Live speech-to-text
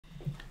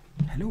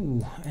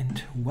Hello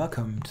and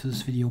welcome to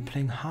this video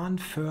playing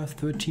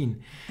HarnFer13.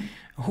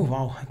 Oh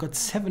wow, I got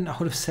 7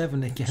 out of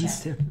 7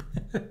 against him.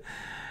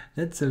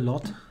 That's a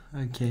lot.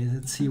 Okay,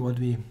 let's see what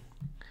we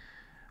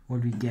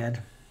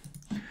get.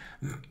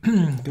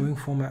 Going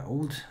for my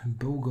old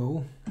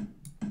Bogo.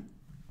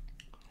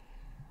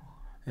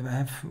 If I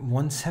have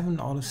won 7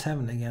 out of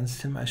 7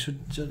 against him, I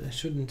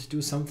shouldn't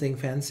do something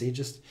fancy,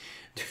 just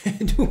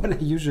do what I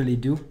usually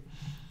do.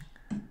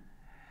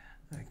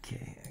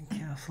 Okay,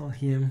 castle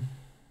here.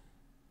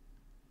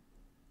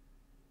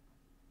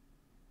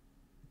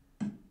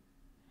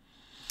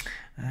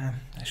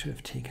 I should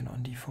have taken on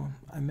d4.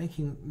 I'm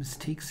making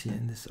mistakes here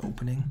in this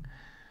opening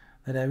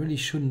that I really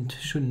shouldn't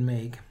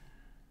make.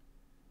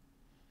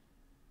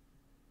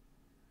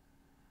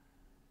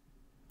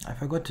 I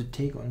forgot to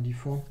take on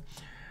d4.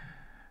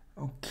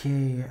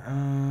 Okay,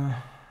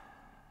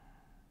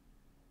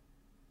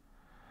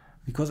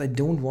 because I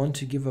don't want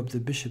to give up the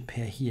bishop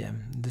pair here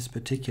in this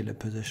particular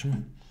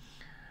position.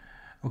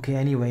 Okay,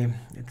 anyway,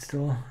 it's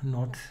still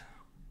not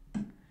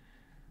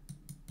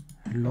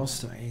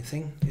lost or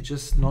anything. It's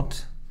just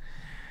not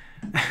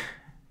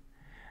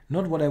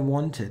what I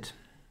wanted.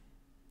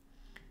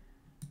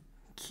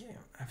 Okay,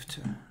 I have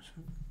to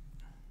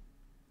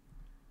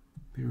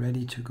be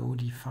ready to go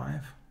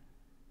d5.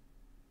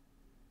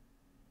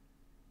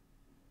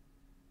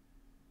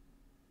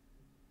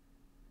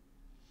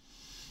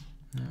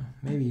 No,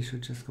 maybe you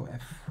should just go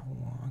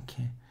f4.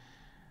 Okay,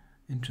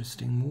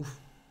 interesting move.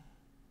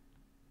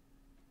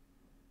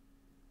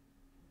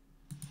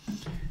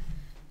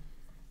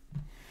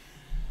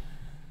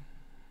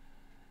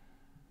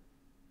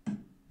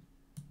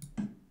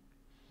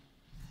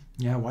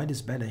 Yeah, white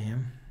is better here.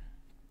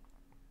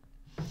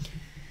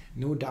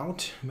 No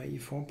doubt, my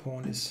e4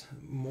 pawn is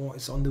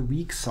on the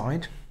weak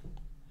side,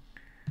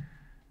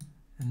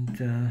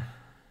 and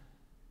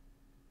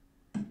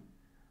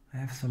I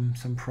have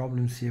some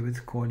problems here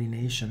with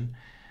coordination.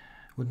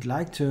 Would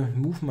like to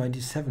move my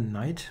d7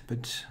 knight,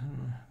 but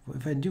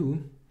if I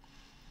do,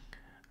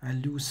 I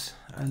lose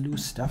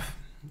stuff.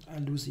 I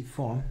lose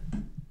e4.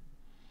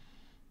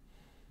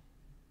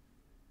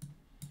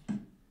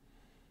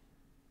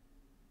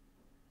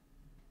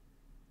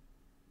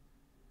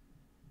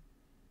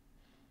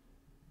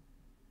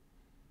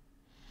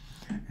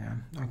 Yeah,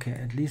 okay,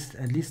 at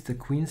least the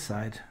queen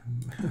side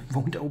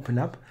won't open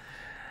up,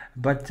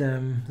 but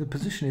the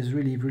position is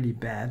really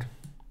bad.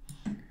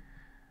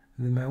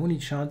 My only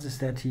chance is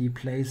that he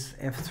plays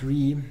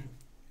f3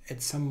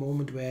 at some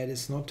moment where it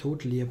is not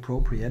totally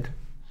appropriate.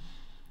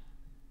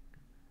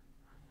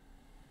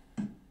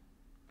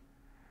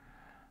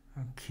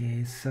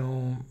 Okay,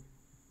 so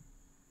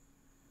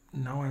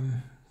now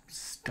I'm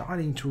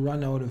starting to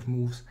run out of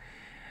moves.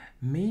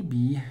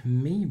 Maybe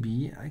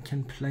I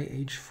can play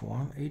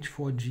h4,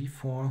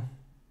 g4,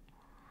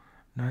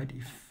 knight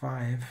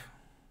e5.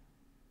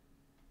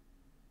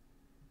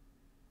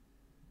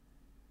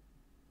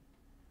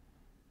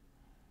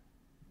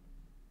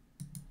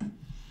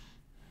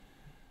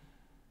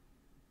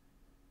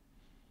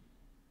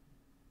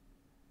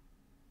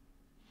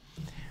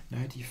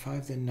 Knight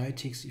e5, then knight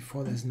takes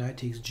e4, there's knight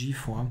takes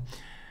g4,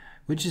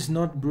 which is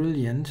not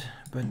brilliant,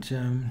 but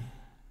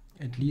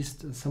at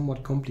least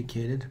somewhat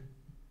complicated.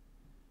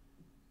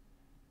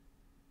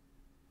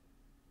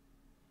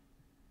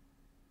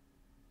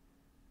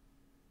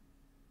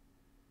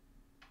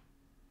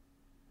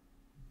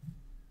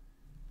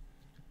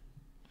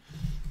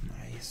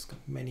 He's got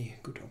many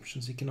good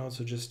options. He can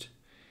also just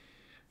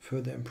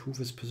further improve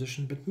his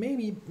position, but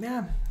maybe,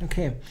 yeah,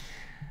 okay.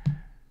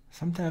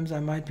 Sometimes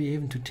I might be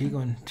able to take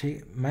on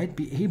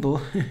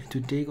g4.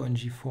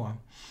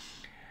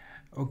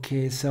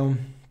 Okay, so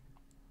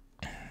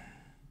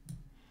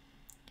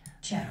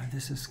yeah,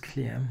 this is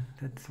clear.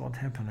 That's what's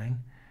happening.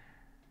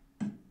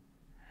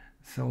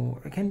 So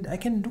I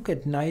can look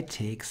at knight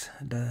takes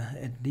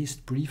at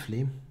least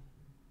briefly.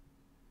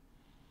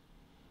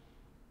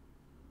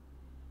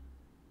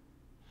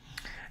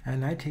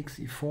 And knight takes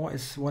e4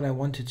 is what I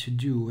wanted to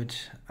do,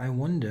 but I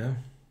wonder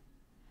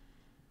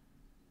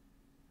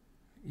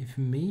if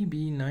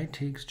maybe knight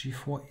takes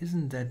g4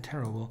 isn't that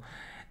terrible.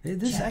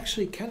 This is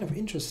actually kind of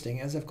interesting,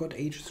 as I've got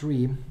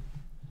h3.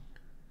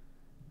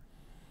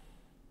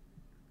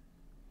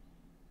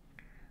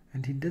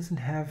 And he doesn't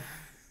have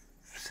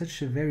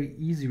such a very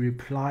easy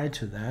reply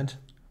to that.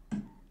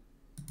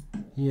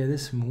 Here,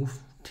 this move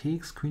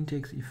takes, queen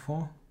takes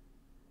e4.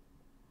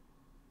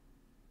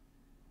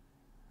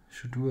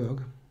 Should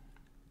work.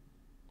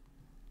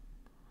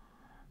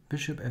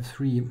 Bishop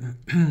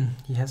f3,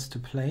 he has to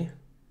play.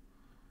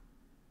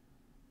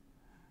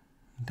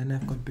 Then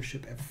I've got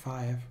bishop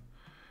f5.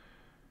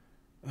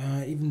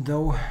 Even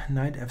though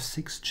knight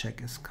f6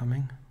 check is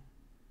coming.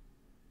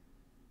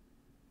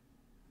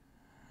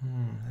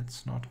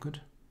 That's not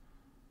good.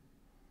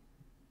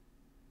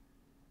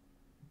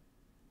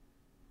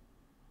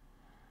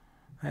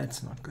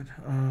 That's not good.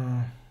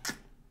 I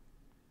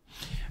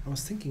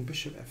was thinking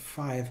bishop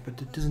f5,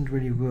 but it doesn't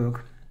really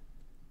work.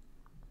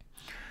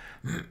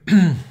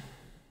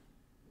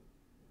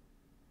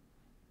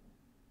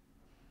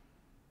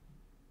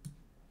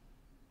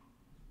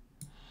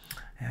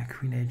 Yeah,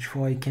 queen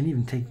h4. He can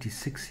even take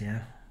d6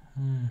 here.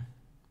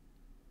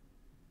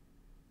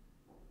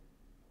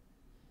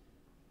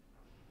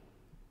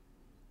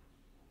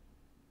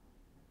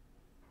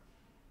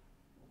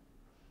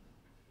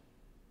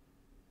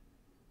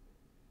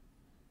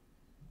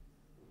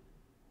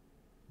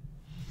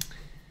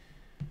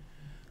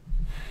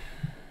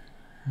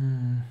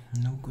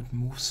 No good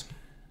moves.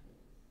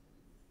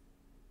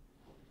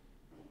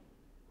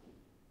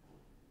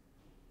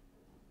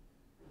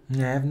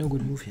 Yeah, I have no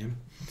good move here.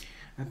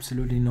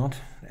 Absolutely not.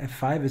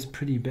 f5 is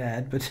pretty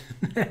bad, but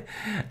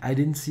I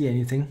didn't see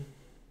anything.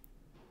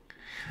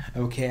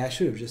 Okay, I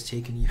should have just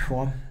taken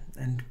e4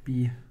 and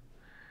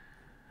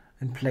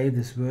play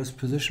this worst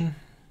position.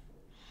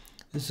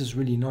 This is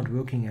really not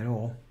working at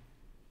all.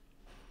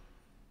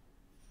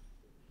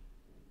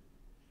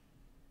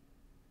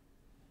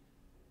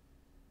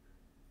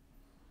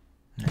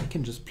 I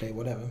can just play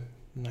whatever.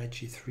 Knight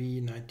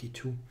g3, knight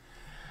d2.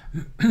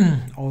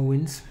 All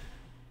wins.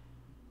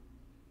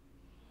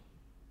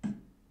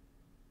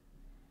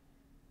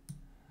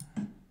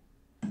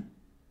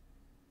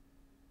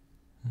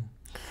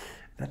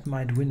 That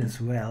might win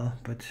as well,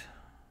 but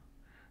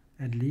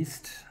at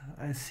least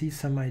I see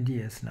some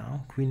ideas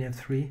now. Queen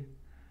f3.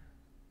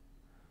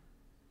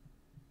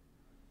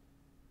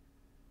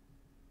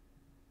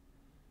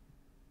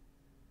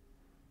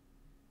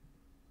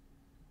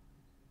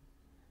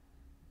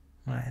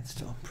 It's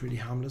still pretty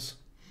harmless.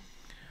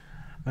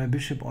 My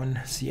bishop on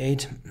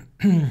c8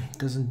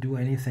 doesn't do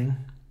anything.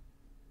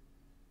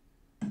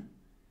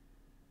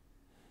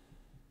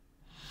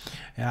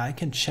 Yeah, I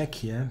can check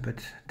here, but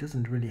it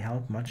doesn't really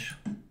help much.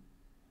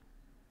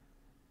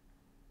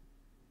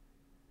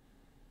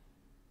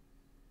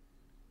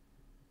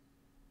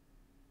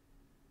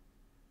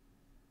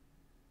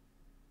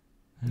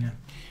 Yeah,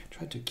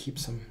 try to keep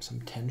some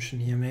tension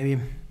here. Maybe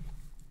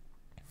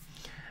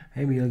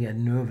you'll get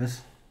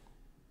nervous.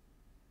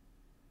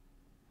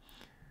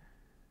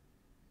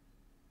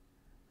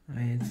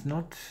 It's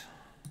not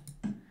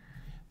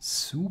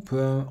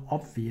super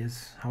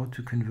obvious how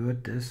to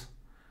convert this.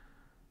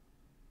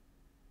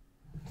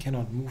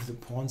 Cannot move the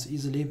pawns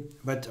easily,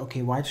 but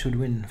okay, white should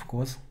win, of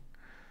course.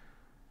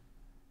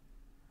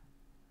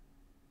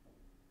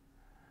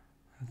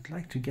 I'd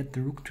like to get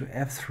the rook to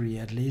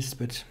f3 at least,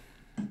 but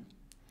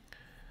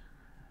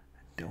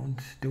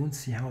don't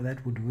see how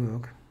that would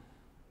work.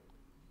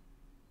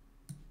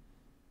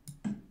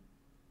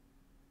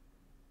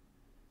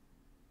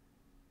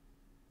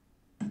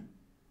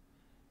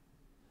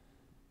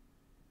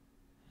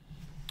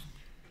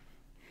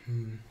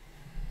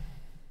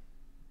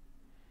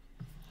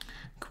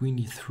 Queen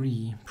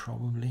d3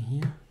 probably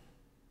here.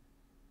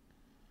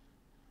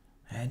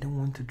 I don't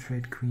want to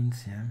trade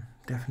queens here,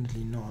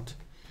 definitely not.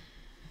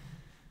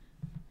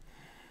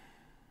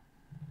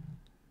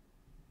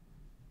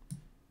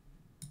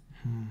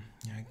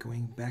 Yeah,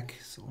 going back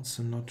is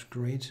also not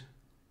great.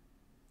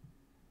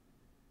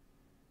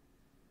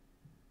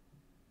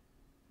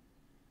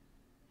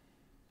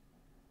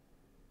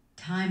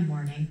 Time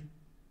warning.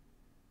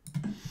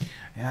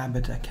 Yeah,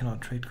 but I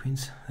cannot trade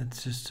queens.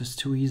 That's just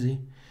too easy.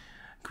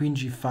 Queen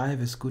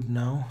g5 is good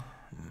now.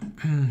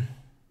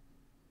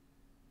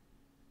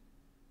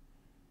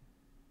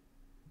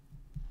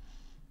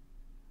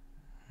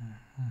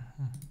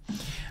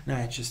 No,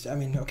 I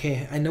mean,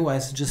 okay, I know I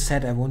just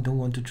said I don't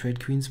want to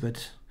trade queens,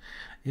 but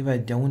if I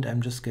don't,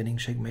 I'm just getting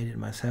checkmated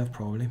myself,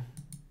 probably.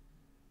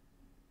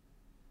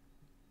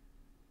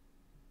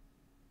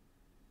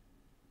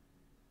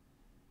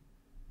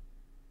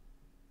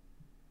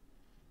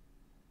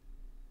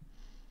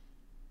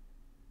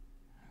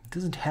 He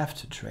doesn't have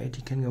to trade,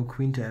 he can go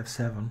queen to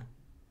f7.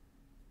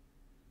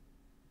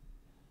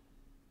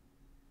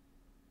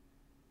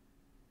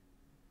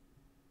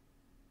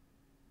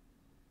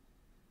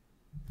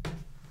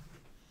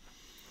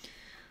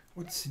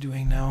 What's he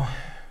doing now?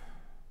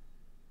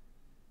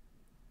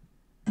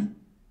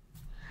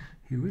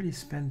 He really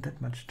spent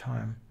that much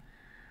time.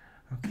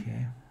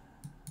 Okay.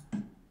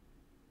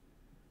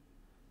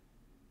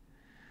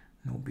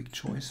 No big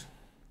choice.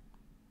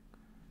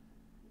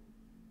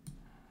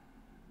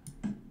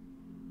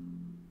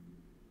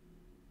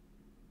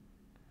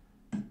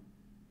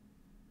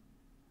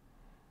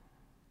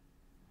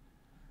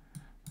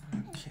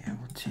 Okay, I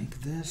will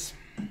take this.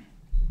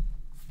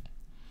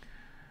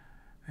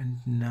 And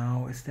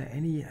now, is there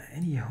any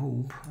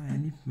hope?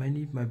 I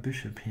need my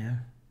bishop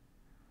here.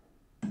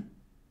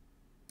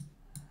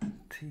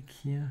 Take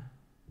here.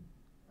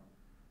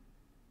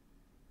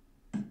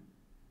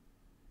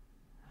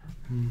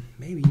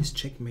 Maybe he's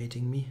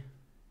checkmating me.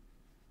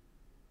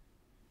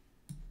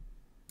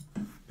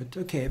 But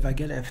okay, if I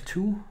get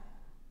f2,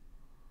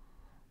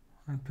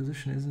 my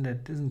position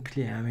isn't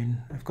clear. I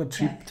mean, I've got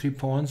three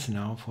pawns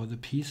now for the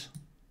piece.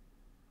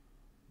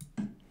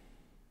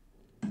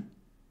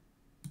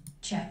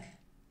 Check.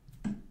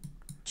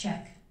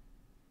 Check.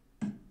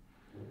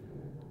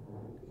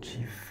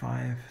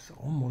 G5 is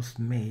almost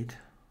made.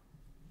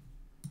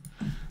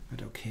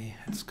 But okay,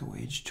 let's go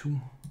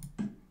h2.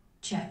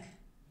 Check.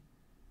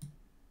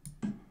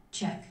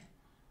 Check.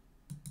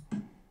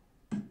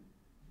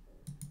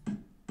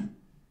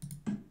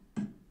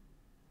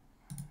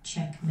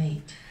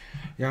 Mate.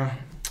 Yeah,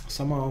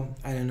 somehow,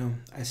 I don't know,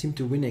 I seem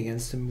to win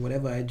against him,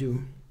 whatever I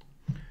do.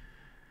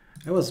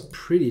 That was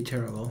pretty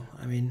terrible.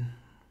 I mean,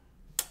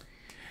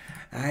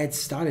 I had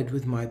started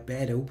with my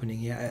bad opening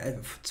here. I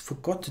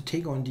forgot to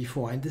take on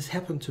d4, and this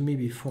happened to me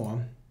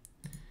before.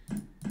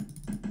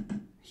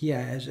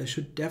 Here, I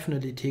should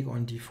definitely take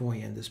on d4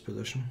 here in this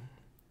position.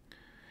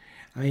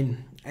 I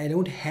mean, I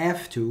don't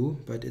have to,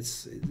 but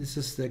this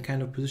is the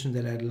kind of position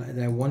that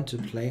I want to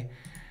play,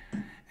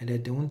 and I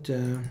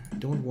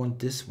don't want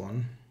this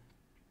one.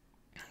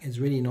 It's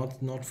really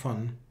not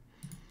fun.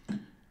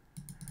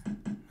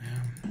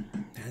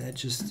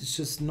 It's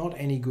just not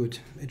any good.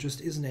 It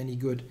just isn't any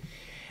good.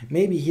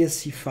 Maybe here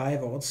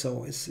c5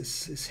 also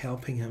is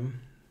helping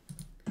him.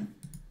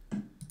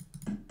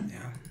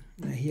 Yeah,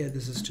 here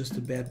this is just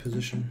a bad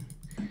position.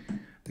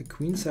 The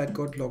queen side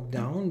got locked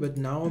down, but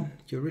now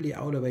you're really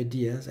out of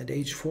ideas. And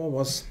h4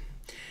 was,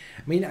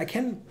 I mean, I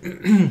can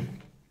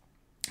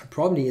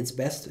probably it's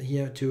best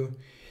here to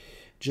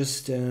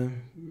just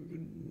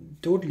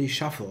totally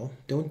shuffle,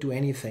 don't do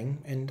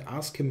anything, and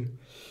ask him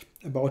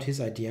about his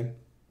idea.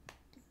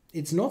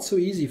 It's not so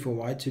easy for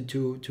white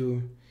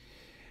to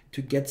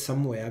get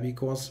somewhere,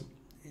 because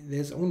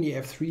there's only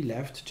f3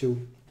 left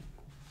to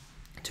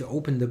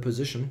open the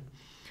position,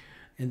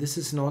 and this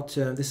is not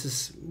this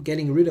is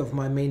getting rid of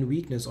my main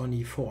weakness on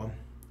e4.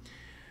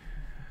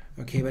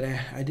 Okay, but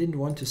I didn't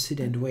want to sit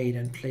and wait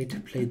and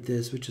played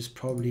this, which is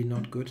probably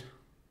not good.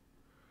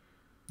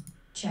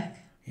 Check.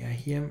 Yeah,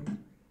 here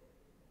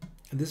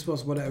this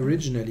was what I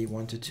originally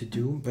wanted to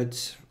do,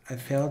 but I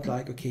felt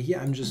like, okay, here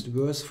I'm just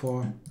worse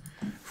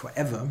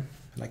forever,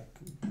 like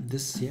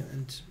this here,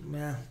 and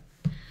yeah,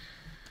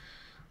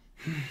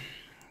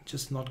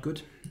 just not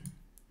good.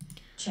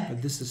 Check.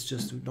 But this is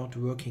just not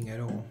working at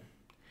all.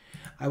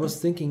 I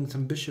was thinking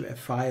some bishop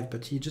f5,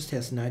 but he just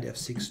has knight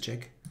f6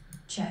 check.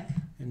 Check.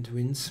 And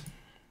wins.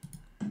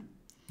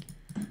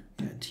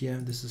 And here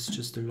this is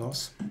just a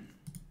loss.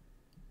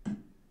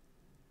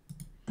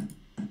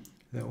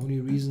 The only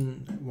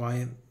reason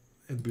why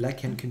a black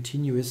can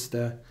continue is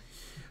the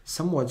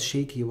somewhat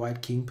shaky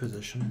white king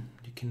position.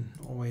 You can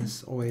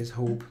always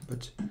hope,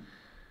 but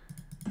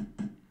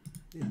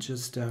it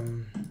just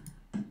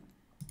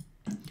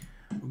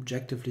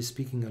objectively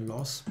speaking a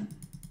loss.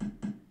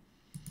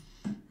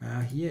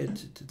 Here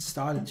it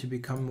started to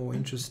become more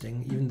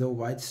interesting, even though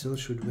white still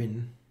should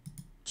win.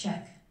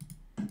 Check.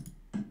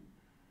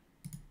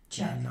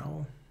 Check. Yeah,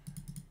 now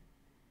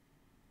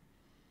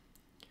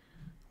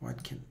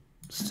white can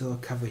still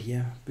cover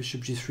here.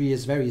 Bishop g3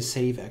 is very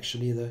safe,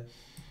 actually. The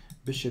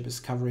bishop is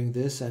covering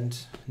this and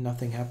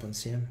nothing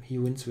happens here. He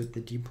wins with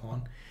the d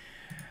pawn.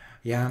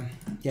 Yeah,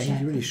 Check.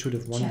 He really should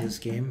have won Check. this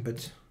game,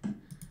 but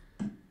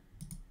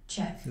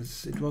Check.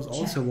 it was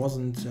also Check.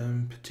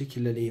 wasn't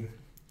particularly.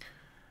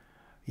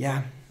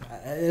 Yeah,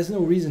 there's no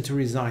reason to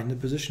resign. The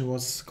position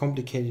was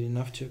complicated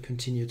enough to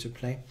continue to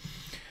play.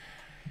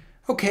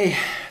 Okay,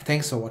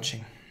 thanks for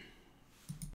watching.